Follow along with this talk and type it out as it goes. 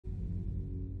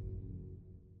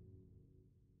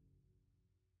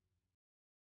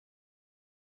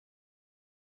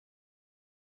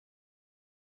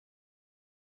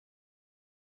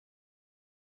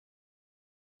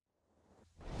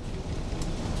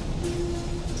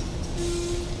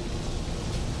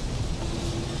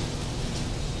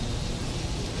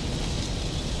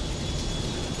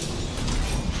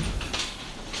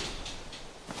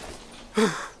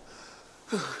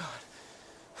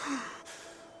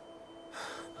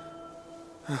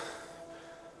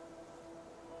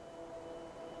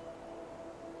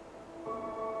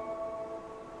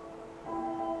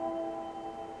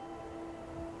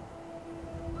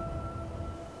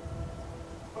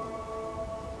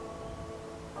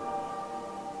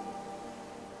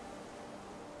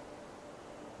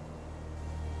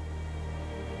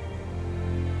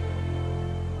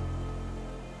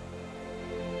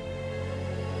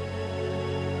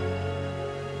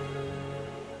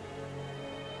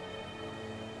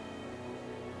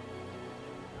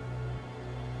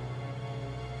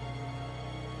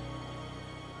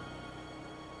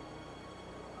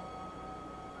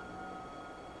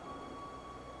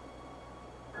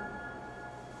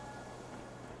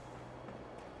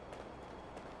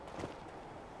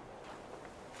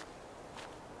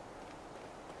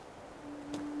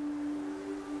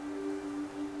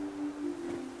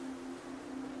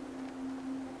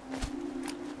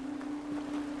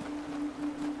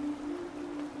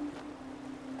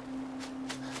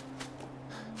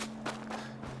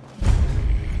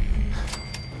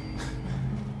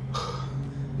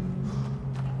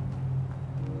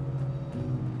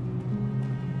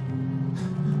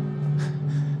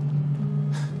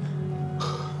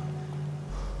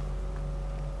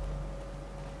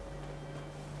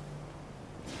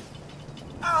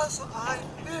As I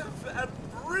live and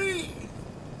breathe.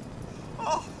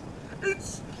 Oh,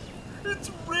 it's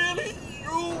really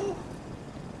you.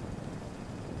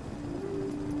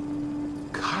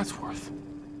 Codsworth.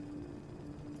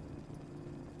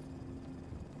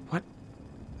 What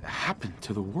happened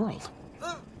to the world?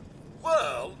 The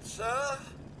world, sir?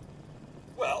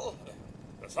 Well,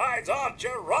 besides our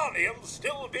geraniums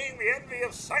still being the envy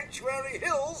of Sanctuary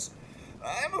Hills,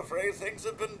 I'm afraid things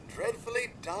have been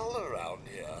dreadfully dull around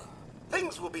here.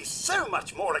 Things will be so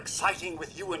much more exciting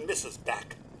with you and Mrs.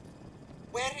 back.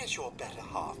 Where is your better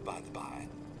half, by the by?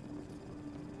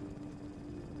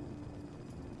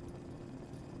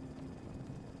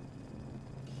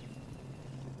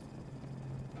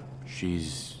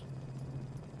 She's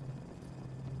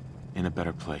in a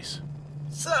better place.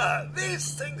 Sir,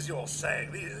 these things you're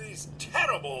saying, these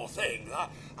terrible things,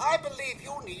 I believe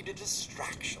you need a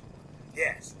distraction.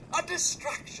 Yes, a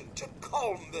distraction to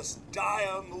calm this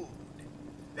dire mood.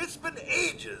 It's been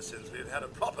ages since we've had a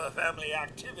proper family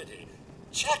activity.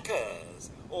 Checkers,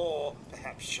 or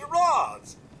perhaps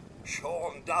charades.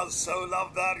 Sean does so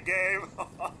love that game.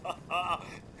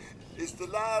 Is the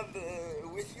lad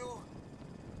with you?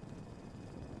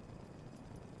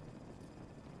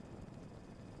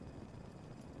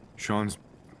 Sean's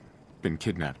been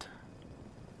kidnapped.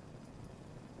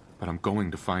 But I'm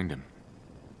going to find him.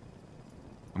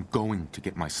 I'm going to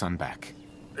get my son back.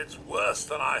 It's worse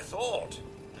than I thought.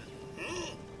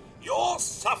 You're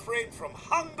suffering from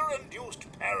hunger-induced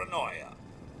paranoia.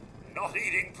 Not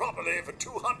eating properly for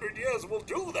 200 years will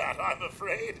do that, I'm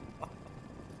afraid.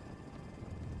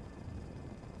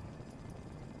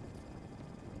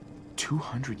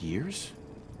 200 years?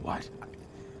 What?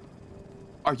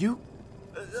 Are you...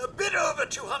 A bit over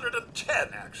 210,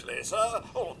 actually, sir.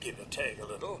 Or give or take a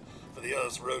little, for the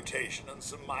Earth's rotation and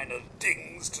some minor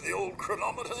dings to the old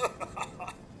chronometer.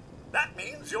 That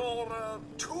means you're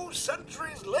 2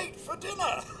 centuries late for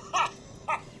dinner.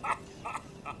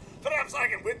 Perhaps I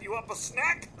can whip you up a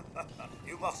snack?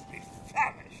 You must be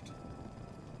famished.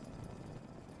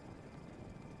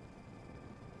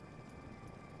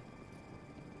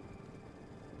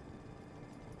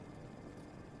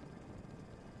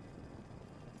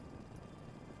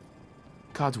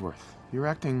 Codsworth, you're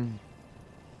acting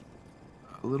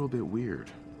a little bit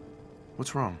weird.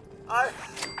 What's wrong?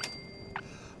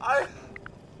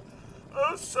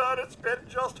 Oh, sir, it's been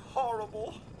just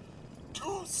horrible.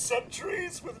 2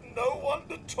 centuries with no one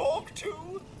to talk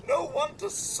to, no one to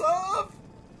serve.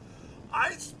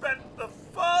 I spent the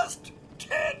first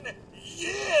 10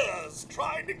 years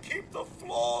trying to keep the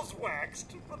floors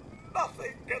waxed, but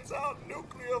nothing gets out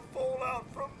nuclear fallout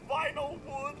from vinyl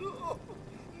wood. Oh,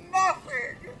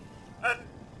 nothing! And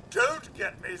don't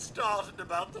get me started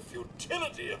about the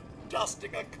futility of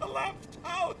dusting a collapsed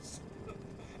house.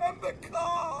 And the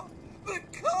car!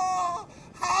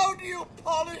 How do you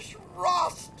polish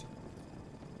rust?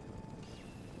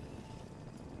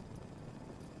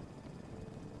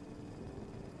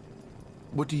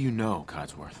 What do you know,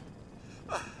 Codsworth?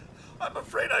 I'm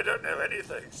afraid I don't know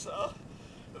anything, sir.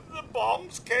 The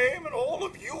bombs came and all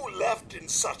of you left in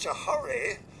such a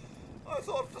hurry. I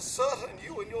thought for certain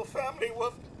you and your family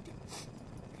were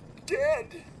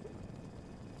dead.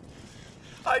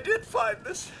 I did find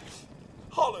this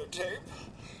holotape.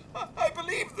 I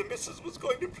believed the missus was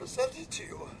going to present it to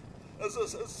you as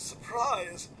a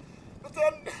surprise. But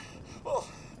then, well,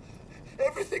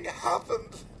 everything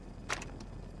happened.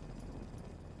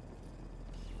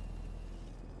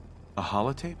 A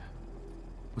holotape?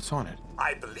 What's on it?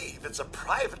 I believe it's a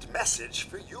private message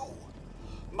for you.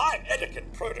 My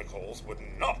etiquette protocols would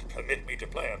not permit me to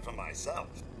play it for myself.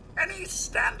 Any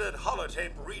standard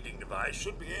holotape reading device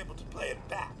should be able to play it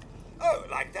back. Oh,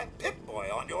 like that Pip-Boy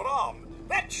on your arm.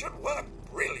 That should work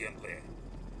brilliantly.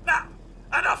 Now,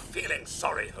 enough feeling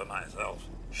sorry for myself.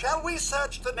 Shall we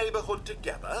search the neighborhood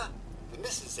together? The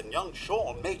missus and young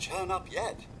Sean may turn up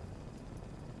yet.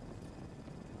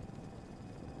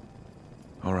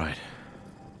 All right.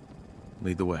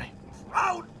 Lead the way.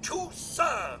 Proud to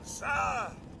serve,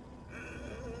 sir.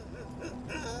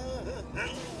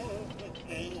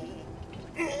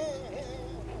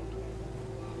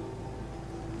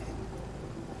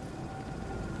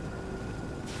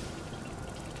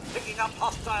 Picking up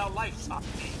hostile life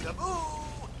something. Kaboo!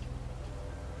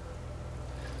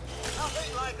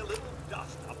 Nothing like a little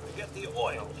dust up to get the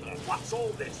oil flow. What's all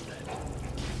this then?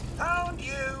 Found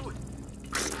you!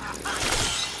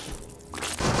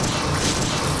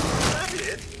 That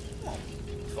it? Oh,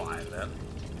 fine then.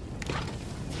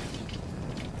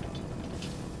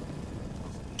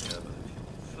 Yeah, but a few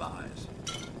flies.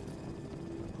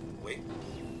 Wait.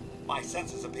 My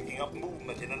senses are picking up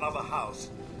movement in another house.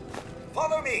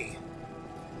 Follow me!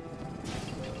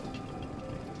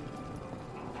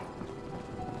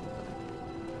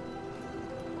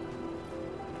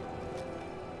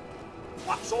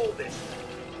 What's all this?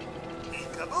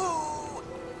 Peekaboo!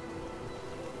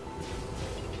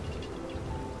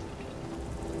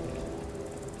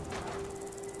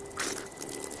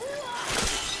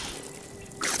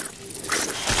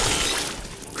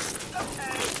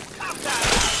 Okay, calm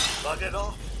down. Bug it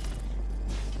off.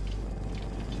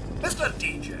 Mr.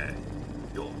 DJ,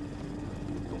 your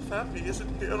family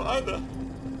isn't here either.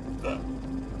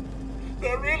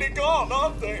 They're really gone,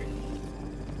 aren't they?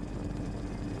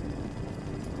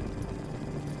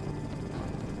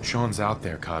 Sean's out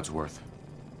there, Codsworth.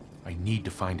 I need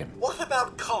to find him. What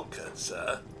about Concord,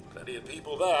 sir? Plenty of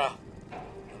people there.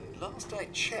 And last I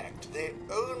checked, they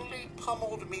only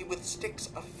pummeled me with sticks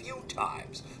a few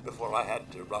times before I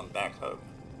had to run back home.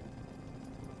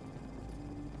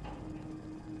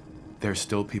 There's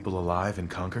still people alive in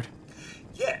Concord?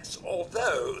 Yes,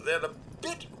 although they're a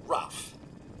bit rough.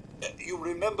 You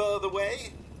remember the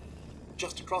way?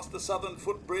 Just across the southern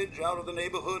footbridge, out of the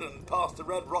neighborhood and past the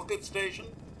Red Rocket Station?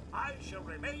 I shall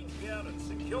remain here and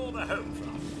secure the home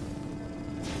front.